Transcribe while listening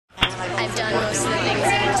I've done most of the things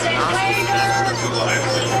that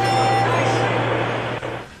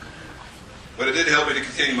But it did help me to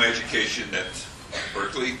continue my education at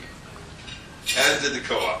Berkeley, as did the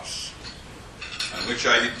co-ops, on which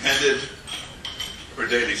I depended for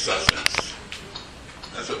daily sustenance.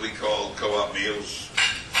 That's what we call co-op meals,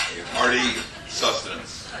 a hearty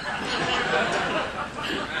sustenance.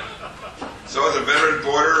 So as a veteran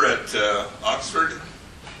boarder at Oxford,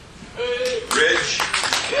 Ridge,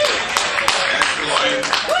 and Trelawney,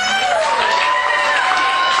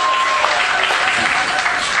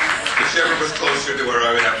 whichever was closer to where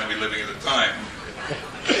I would happen to be living at the time.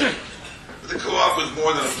 But the co-op was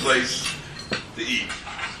more than a place to eat.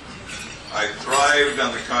 I thrived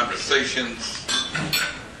on the conversations,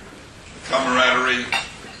 the camaraderie,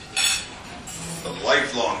 the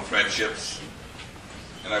lifelong friendships,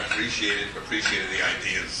 and I appreciated the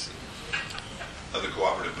ideas of the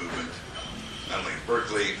cooperative movement, not only in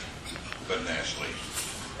Berkeley, but nationally.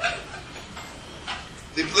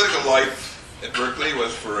 The political life at Berkeley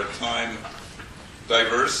was for a time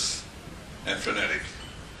diverse and frenetic.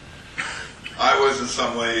 I was in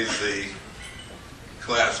some ways the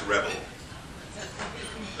class rebel.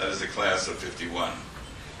 That is the class of '51.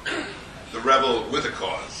 The rebel with a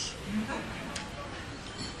cause.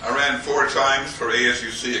 I ran 4 times for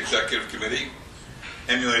ASUC Executive Committee,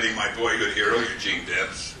 emulating my boyhood hero, Eugene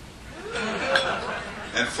Debs.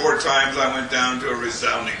 And 4 times I went down to a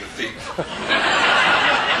resounding defeat.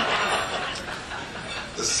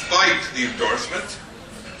 Despite the endorsement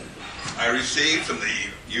I received from the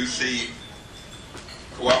UC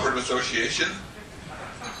Cooperative Association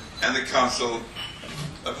and the Council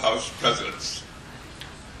of House Presidents.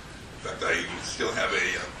 In fact, I still have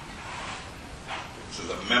this is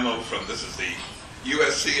a memo from, this is the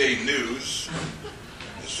USCA News,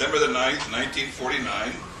 December the 9th,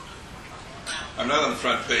 1949. I'm not on the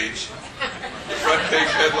front page. The front page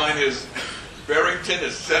headline is, Barrington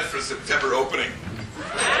is set for September opening.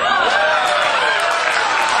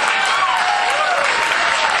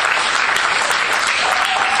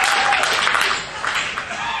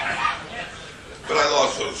 But I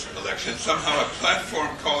lost those elections. Somehow a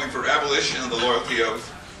platform calling for abolition of the loyalty oath,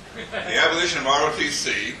 the abolition of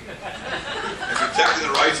ROTC, and protecting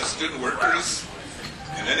the rights of student workers,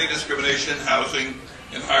 and any discrimination in housing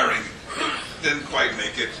and hiring didn't quite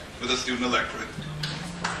make it with the student electorate.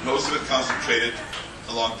 Most of it concentrated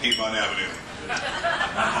along Piedmont Avenue.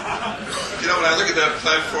 You know, when I look at that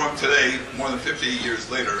platform today, more than 50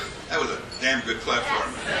 years later, that was a damn good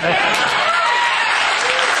platform.